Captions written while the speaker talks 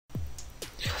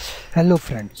Hello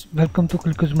friends, welcome to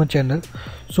क्लिकज़मा channel.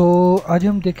 सो आज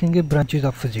हम देखेंगे branches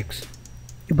of physics.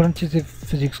 Branches of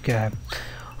physics क्या है?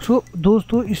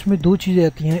 दोस्तों, इसमें दो चीज़ें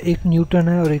आती हैं, एक न्यूटन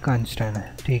है और एक आइंस्टाइन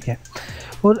है, ठीक है।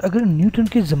 और अगर न्यूटन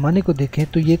के ज़माने को देखें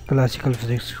तो ये क्लासिकल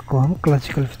फिज़िक्स को हम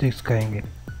क्लासिकल फिज़िक्स कहेंगे।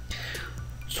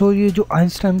 ये जो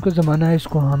आइंस्टाइन का ज़माना है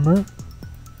इसको हम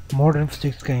मॉडर्न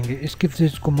फिज़िक्स कहेंगे, इसकी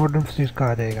फिज़िक्स को मॉडर्न फिज़िक्स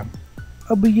कहा जाएगा।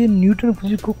 अब ये न्यूटन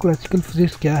फिज़िक्स को क्लासिकल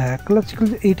फिज़िक्स क्या है?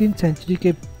 क्लासिकल 18th सेंचुरी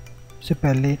के से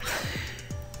पहले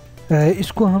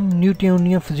इसको हम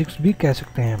न्यूटोनियन फिज़िक्स भी कह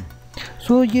सकते हैं।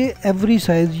 ये एवरी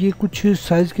साइज़, ये कुछ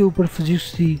साइज़ के ऊपर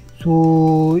फिज़िक्स थी।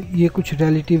 ये कुछ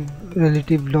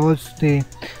रिलेटिव लॉज थे,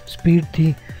 स्पीड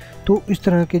थी। तो इस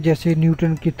तरह के जैसे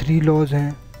न्यूटन के 3 लॉज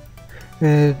हैं,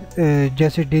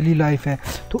 जैसे डेली लाइफ है,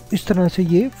 तो इस तरह से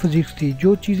ये फिज़िक्स थी।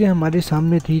 जो चीज़ें हमारे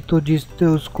सामने थी तो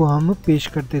उसको हम पेश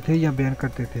करते थे या बयान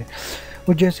करते थे।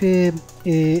 और जैसे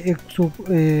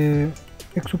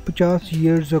 150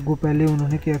 ईयर्स अगो पहले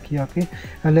उन्होंने क्या किया कि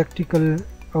इलेक्ट्रिकल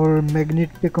और मैग्नेट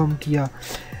पे काम किया,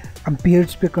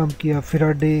 एम्पियर्स पे काम किया,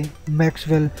 फ़ैराडे,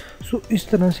 मैक्सवेल। इस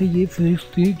तरह से ये फिज़िक्स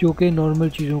थी जो कि नॉर्मल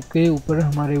चीज़ों के ऊपर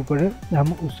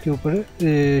हम उसके ऊपर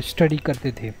स्टडी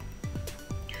करते थे।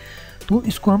 तो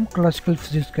इसको हम क्लासिकल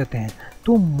फिज़िक्स कहते हैं।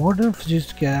 तो मॉडर्न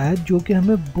फिज़िक्स क्या है? जो कि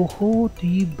हमें बहुत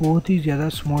ही ज़्यादा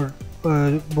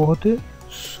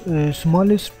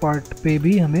स्मॉलेस्ट पार्ट पे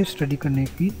भी हमें स्टडी करने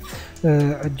की,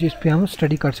 जिस पे हम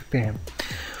स्टडी कर सकते हैं।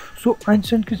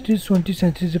 आइंस्टाइन की 20th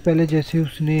सेंचुरी से पहले जैसे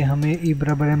उसने हमें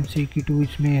E=mc²,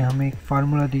 इसमें हमें एक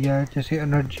फार्मूला दिया है, जैसे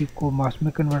एनर्जी को मास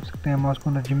में कन्वर्ट सकते हैं, मास को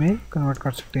एनर्जी में कन्वर्ट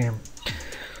कर सकते हैं।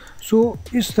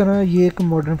 इस तरह ये एक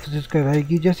मॉडर्न फिज़िक्स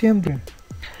कहलाएगी। जैसे हम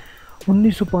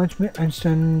 1905 में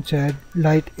Einstein said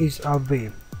light is a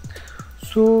wave,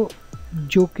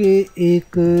 जो कि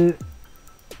एक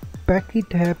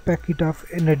पैकेट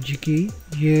ऑफ एनर्जी की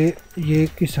ये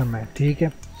किस्म है, ठीक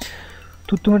है।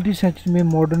 तो 20th सेंचुरी में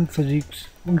modern physics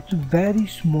very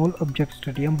small object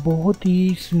study, हम बहुत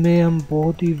ही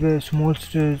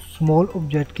स्मॉल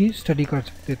ऑब्जेक्ट की स्टडी कर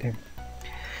सकते थे,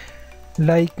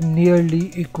 like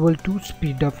nearly equal to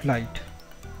speed of light.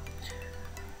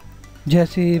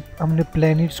 जैसे हमने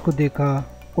प्लैनेट्स को देखा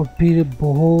और फिर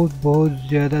बहुत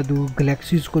ज़्यादा दूर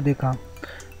गैलेक्सीज को देखा।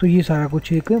 तो ये सारा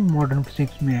कुछ एक मॉडर्न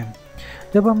फिज़िक्स में है।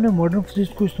 जब हमने मॉडर्न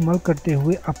फिज़िक्स को इस्तेमाल करते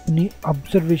हुए अपनी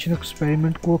ऑब्जर्वेशन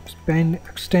एक्सपेरिमेंट को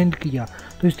एक्सटेंड किया,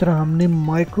 तो इस तरह हमने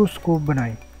माइक्रोस्कोप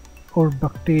बनाए और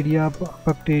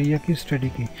बैक्टीरिया की स्टडी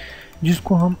की,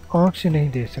 जिसको हम आँख से नहीं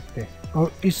देख सकते।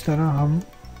 और इस तरह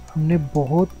हमने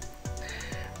बहुत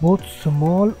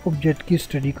स्मॉल ऑब्जेक्ट की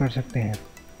स्टडी कर सकते हैं।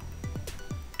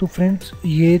 तो फ्रेंड्स,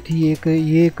 ये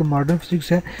एक मॉडर्न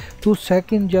फिज़िक्स है। तो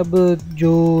सेकंड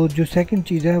जो सेकंड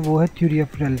चीज़ है वो है थ्योरी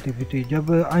ऑफ रिलेटिविटी।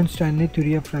 जब आइंस्टाइन ने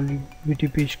थ्योरी ऑफ रिलेटिविटी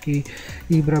पेश की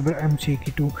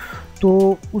E=mc²,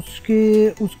 तो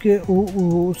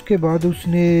उसके बाद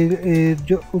उसने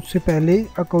जो उससे पहले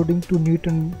according to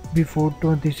Newton before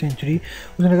 20th century,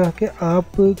 उसने कहा कि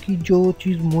आपकी जो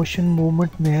चीज़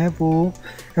मूवमेंट में है वो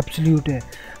एब्सोल्यूट है।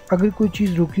 अगर कोई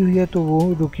चीज़ रुकी हुई है तो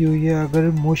वो रुकी हुई है,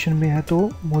 अगर मोशन में है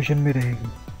तो मोशन में रहेगी।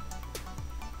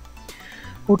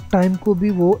 और टाइम को भी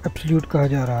वो एब्सोल्यूट कहा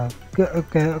जा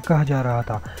रहा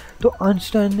था। तो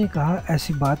आइंस्टाइन ने कहा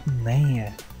ऐसी बात नहीं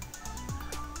है,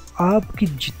 आपकी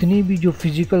जितनी भी जो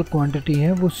फिज़िकल क्वांटिटी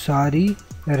हैं वो सारी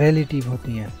रिलेटिव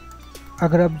होती हैं।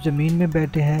 अगर आप ज़मीन में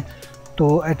बैठे हैं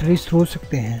तो एट रिस्ट हो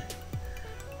सकते हैं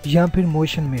या फिर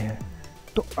मोशन में है।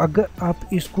 तो अगर आप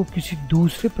इसको किसी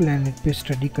दूसरे प्लेनेट पे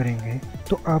स्टडी करेंगे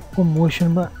तो आपको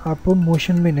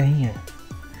मोशन में नहीं है।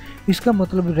 इसका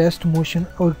मतलब रेस्ट, मोशन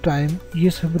और टाइम ये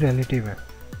सब रिलेटिव है,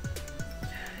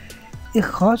 एक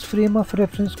ख़ास फ्रेम ऑफ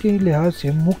रेफरेंस के लिहाज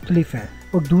से मुख्तलिफ हैं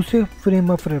और दूसरे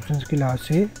फ्रेम ऑफ रेफरेंस के लिहाज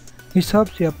से हिसाब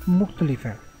से आप मुख्तलिफ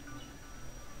हैं।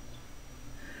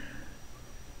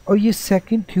 और ये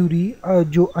सेकंड थ्योरी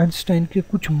जो आइंस्टाइन के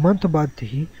कुछ मंथ बाद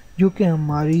थी, जो कि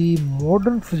हमारी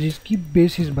मॉडर्न फिज़िक्स की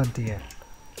बेसिस बनती है।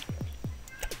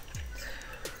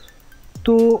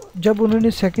 तो जब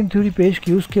उन्होंने सेकंड थ्योरी पेश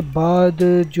की, उसके बाद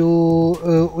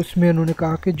उसमें उन्होंने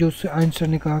कहा कि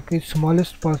आइंस्टाइन ने कहा कि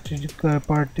स्मॉलेस्ट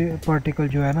पार्टिकल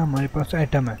जो है ना हमारे पास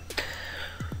एटम है।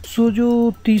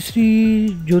 जो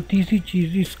तीसरी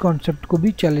चीज़ इस कॉन्सेप्ट को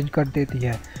भी चैलेंज कर देती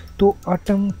है। तो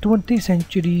atom 20th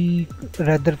century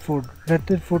Rutherford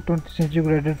 20th century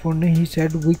Rutherford ने he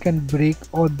said we can break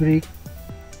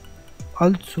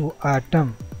also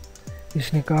atom.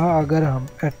 इसने कहा अगर हम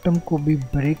एटम को भी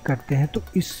ब्रेक करते हैं तो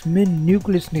इसमें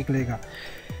न्यूक्लियस निकलेगा।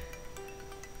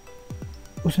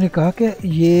 उसने कहा कि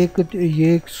ये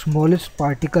एक स्मॉलेस्ट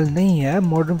पार्टिकल नहीं है।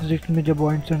 मॉडर्न फिजिक्स में जब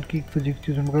आइंस्टाइन की फिजिक्स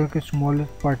थी, उसने कहा कि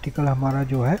स्मॉलेस्ट पार्टिकल हमारा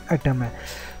जो है एटम है।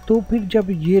 तो फिर जब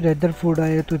ये रदरफोर्ड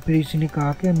आया तो फिर इसी ने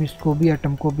कहा कि हम इसको भी,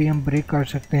 एटम को भी हम ब्रेक कर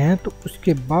सकते हैं। तो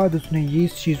उसके बाद उसने ये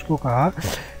इस चीज़ को कहा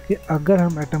कि अगर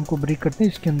हम एटम को ब्रेक करते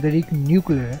हैं, इसके अंदर एक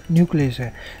न्यूक्लियस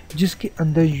है जिसके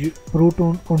अंदर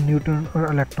प्रोटॉन और न्यूट्रॉन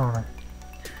और इलेक्ट्रॉन है।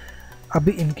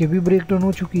 अभी इनके भी ब्रेक डाउन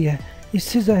हो चुकी है।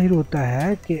 इससे जाहिर होता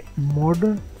है कि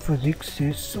मॉडर्न फिजिक्स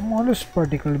से स्मॉलेस्ट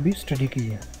पार्टिकल भी स्टडी की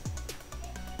है,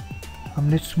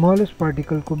 हमने स्मॉलेस्ट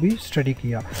पार्टिकल को भी स्टडी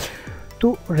किया।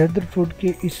 तो रदरफोर्ड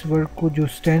के इस वर्क को जो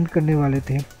स्टैंड करने वाले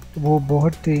थे वो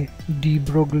बहुत थे, डी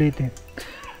ब्रोगले थे।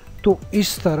 तो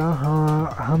इस तरह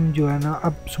हाँ, हम जो है ना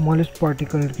अब स्मॉलेस्ट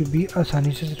पार्टिकल की भी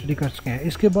आसानी से स्टडी कर सकें।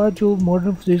 इसके बाद जो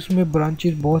मॉडर्न फिजिक्स में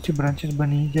ब्रांचेस, बहुत सी ब्रांचेस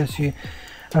बनी, जैसे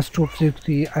एस्ट्रो फिजिक्स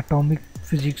थी, एटॉमिक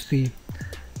फिजिक्स थी,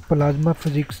 प्लाज्मा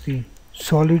फिजिक्स थी,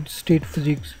 solid state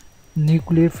physics,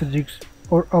 nuclear physics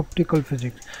और ऑप्टिकल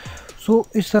फिजिक्स। सो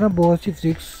इस तरह बहुत सी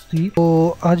फिजिक्स थी।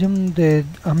 तो आज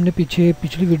हमने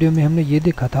पिछली वीडियो में हमने ये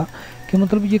देखा था कि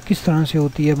मतलब ये किस तरह से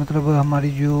होती है, मतलब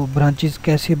हमारी जो ब्रांचेस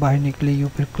कैसे बाहर निकली,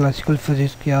 फिर क्लासिकल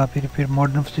फिजिक्स क्या, फिर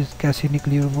मॉडर्न फिजिक्स कैसे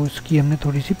निकली, और वो उसकी हमने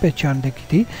थोड़ी सी पहचान देखी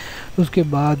थी। तो उसके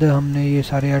बाद हमने ये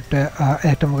सारे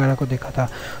एटम वगैरह को देखा था।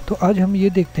 तो आज हम ये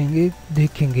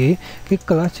देखेंगे कि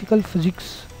क्लासिकल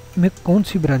फिजिक्स में कौन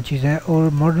सी ब्रांचेज है और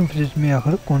मॉडर्न फिजिक्स में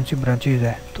आखिर कौन सी ब्रांचेज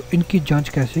है, तो इनकी जांच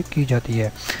कैसे की जाती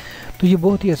है। तो ये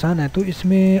बहुत ही आसान है। तो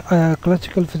इसमें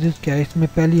क्लासिकल फिजिक्स क्या है, इसमें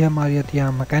पहली हमारी आती है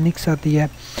मैकेनिक्स आती है।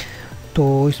 तो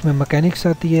इसमें मैकेनिक्स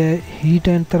आती है, हीट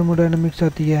एंड थर्मोडायनामिक्स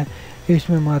आती है,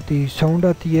 इसमें हमारी साउंड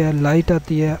आती है, लाइट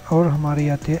आती है, और हमारी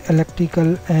आती है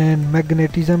इलेक्ट्रिकल एंड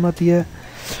मैग्नेटिज्म आती है।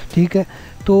 ठीक है,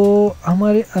 तो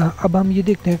हमारे अब हम ये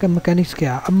देखते हैं कि मैकेनिक्स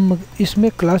क्या है। अब इसमें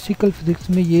क्लासिकल फिजिक्स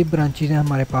में ये ब्रांचेज हैं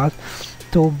हमारे पास।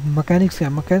 तो मैकेनिक्स क्या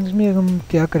है, मैकेनिक्स में हम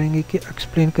क्या करेंगे कि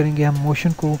एक्सप्लेन करेंगे हम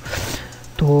मोशन को।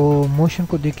 तो मोशन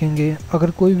को देखेंगे,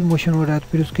 अगर कोई भी मोशन हो रहा है तो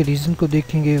फिर उसके रीज़न को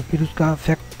देखेंगे, फिर उसका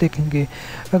इफेक्ट देखेंगे।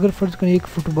 अगर फ़र्ज़ करें एक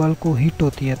फुटबॉल को हिट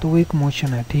होती है तो वो एक मोशन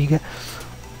है, ठीक है।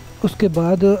 उसके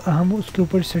बाद हम उसके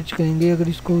ऊपर सर्च करेंगे, अगर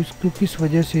इसको किस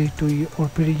वजह से हिट हुई और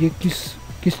फिर ये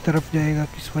किस तरफ जाएगा,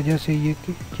 किस वजह से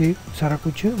ये सारा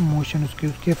कुछ मोशन,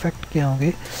 उसके इफेक्ट क्या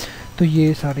होंगे। तो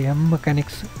ये सारे हम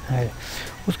मैकेनिक्स है।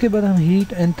 उसके बाद हम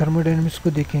हीट एंड थर्मोडायनामिक्स को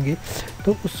देखेंगे।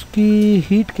 तो उसकी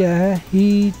हीट क्या है,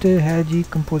 हीट है जी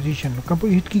कंपोजिशन।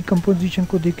 हीट की कंपोजिशन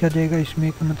को देखा जाएगा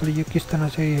इसमें, मतलब ये किस तरह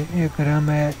से ये गर्म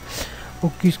है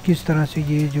और किस तरह से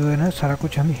ये जो है ना सारा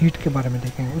कुछ हम हीट के बारे में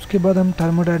देखेंगे। उसके बाद हम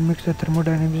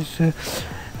थर्मोडायनामिक्स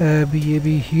ये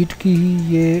भी हीट की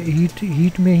ही, ये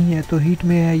हीट में ही है। तो हीट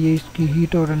में है ये, इसकी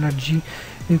हीट और एनर्जी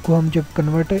को हम जब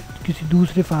कन्वर्ट किसी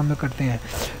दूसरे फॉर्म में करते हैं।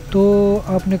 तो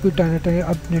आपने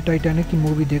अपने टाइटैनिक की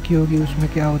मूवी देखी होगी, उसमें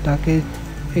क्या होता है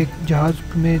कि एक जहाज़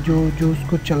में जो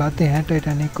उसको चलाते हैं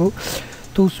टाइटैनिक को,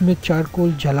 तो उसमें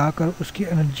चारकोल जलाकर उसकी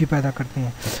एनर्जी पैदा करते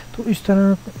हैं। तो इस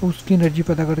तरह उसकी एनर्जी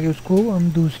पैदा करके उसको हम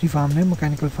दूसरी फॉर्म में,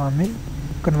 मैकेनिकल फॉर्म में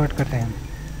कन्वर्ट करते हैं।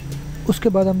 उसके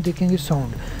बाद हम देखेंगे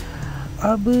साउंड।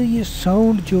 अब ये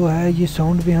साउंड जो है, ये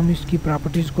साउंड भी हम इसकी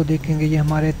प्रॉपर्टीज़ को देखेंगे।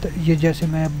 ये जैसे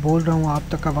मैं बोल रहा हूँ आप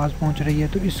तक आवाज़ पहुँच रही है,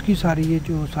 तो इसकी सारी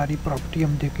सारी प्रॉपर्टी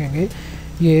हम देखेंगे,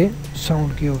 ये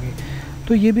साउंड की होगी।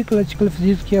 तो ये भी क्लासिकल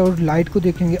फिजिक्स की। और लाइट को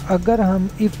देखेंगे, अगर हम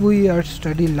if we are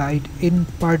study light in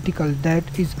particle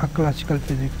that is a classical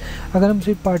physics. अगर हम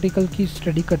सिर्फ पार्टिकल की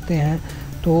स्टडी करते हैं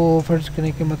तो फ़र्ज़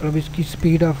करें कि मतलब इसकी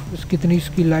स्पीड कितनी,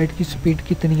 इसकी लाइट की स्पीड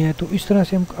कितनी है। तो इस तरह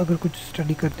से हम अगर कुछ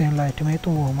स्टडी करते हैं लाइट में,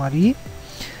 तो वो हमारी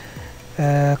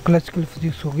क्लासिकल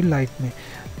फिजिक्स होगी लाइट में।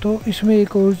 तो इसमें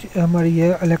एक और हमारी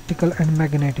है इलेक्ट्रिकल एंड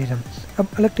मैग्नेटिज्म। अब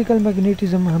इलेक्ट्रिकल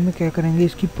मैग्नेटिज्म हम क्या करेंगे,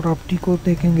 इसकी प्रॉपर्टी को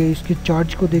देखेंगे, इसके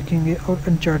चार्ज को देखेंगे और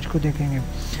अनचार्ज को देखेंगे।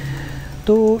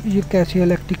 तो ये कैसे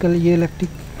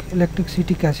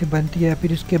इलेक्ट्रिसिटी कैसे बनती है,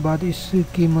 फिर इसके बाद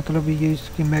इसकी मतलब ये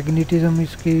इसकी मैग्नेटिज्म,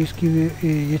 इसकी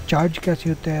ये चार्ज कैसे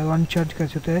होता है, अनचार्ज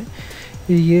कैसे होता है,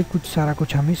 ये कुछ सारा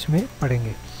कुछ हम इसमें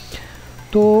पढ़ेंगे।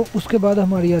 तो उसके बाद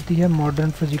हमारी आती है मॉडर्न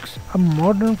फिज़िक्स। अब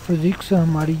मॉडर्न फिज़िक्स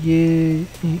हमारी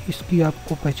इसकी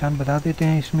आपको पहचान बता देते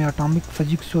हैं। इसमें एटॉमिक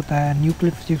फिज़िक्स होता है,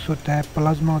 न्यूक्लियर फिज़िक्स होता है,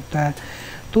 प्लाज्मा होता है।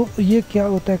 तो ये क्या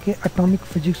होता है कि एटॉमिक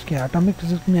फिज़िक्स क्या है। एटॉमिक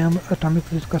फिज़िक्स में हम एटॉमिक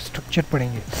फिज़िक्स का स्ट्रक्चर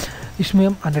पढ़ेंगे, इसमें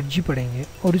हम एनर्जी पढ़ेंगे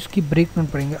और इसकी ब्रेकडाउन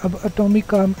पढ़ेंगे। अब एटॉमिक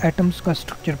का हम एटम्स का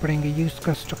स्ट्रक्चर पढ़ेंगे, ये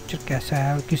इसका स्ट्रक्चर कैसा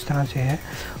है और किस तरह से है।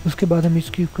 उसके बाद हम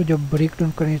इसको जब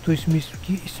ब्रेकडाउन करें तो इसमें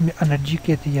एनर्जी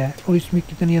कितनी है और इसमें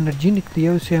कितनी एनर्जी निकलती है,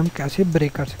 उसे हम कैसे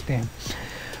ब्रेक कर सकते हैं।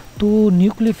 तो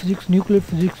न्यूक्लियर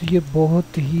फिज़िक्स ये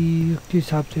बहुत ही के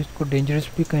हिसाब से इसको डेंजरस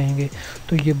भी कहेंगे।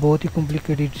 तो ये बहुत ही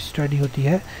कॉम्प्लिकेटेड स्टडी होती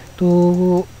है।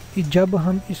 तो जब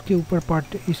हम इसके ऊपर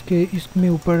इसमें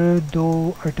ऊपर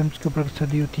दो आइटम्स के ऊपर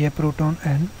स्टडी होती है, प्रोटॉन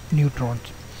एंड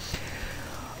न्यूट्रॉन्स।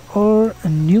 और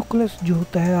न्यूक्लियस जो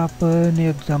होता है, आपने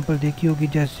एग्जांपल देखी होगी,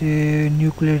 जैसे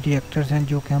न्यूक्लियर रिएक्टर्स हैं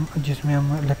जो कि हम जिसमें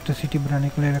हम इलेक्ट्रिसिटी बनाने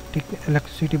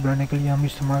के लिए हम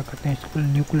इस्तेमाल करते हैं। इसके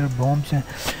न्यूक्लियर बॉम्ब्स हैं,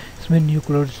 इसमें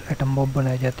न्यूक्लियर एटम बॉम्ब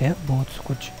बनाए जाते हैं, बहुत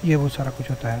कुछ, ये वो सारा कुछ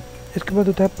होता है। इसके बाद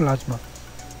होता है प्लाज्मा।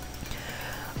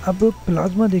 अब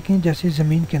प्लाज्मा देखें, जैसे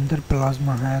ज़मीन के अंदर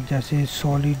प्लाज्मा है, जैसे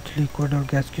सॉलिड, लिक्विड और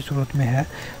गैस की सूरत में है,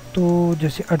 तो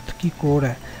जैसे अर्थ की कोर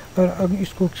है, और अगर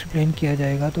इसको एक्सप्लेन किया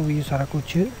जाएगा तो ये सारा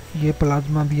कुछ, ये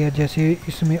प्लाज्मा भी है। जैसे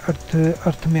इसमें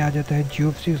अर्थ में आ जाता है,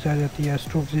 जियो फिजिक्स आ जाती है,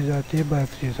 एस्ट्रो फिजिक्स आ जाती है,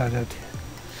 बायोफिजिक्स आ जाती है।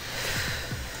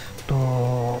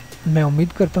 तो मैं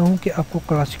उम्मीद करता हूँ कि आपको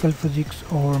क्लासिकल फिज़िक्स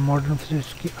और मॉडर्न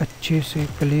फिज़िक्स की अच्छे से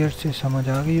क्लियर से समझ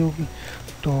आ गई होगी।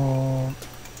 तो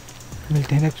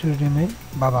मिलते हैं नेक्स्ट वीडियो में,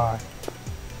 बाय बाय।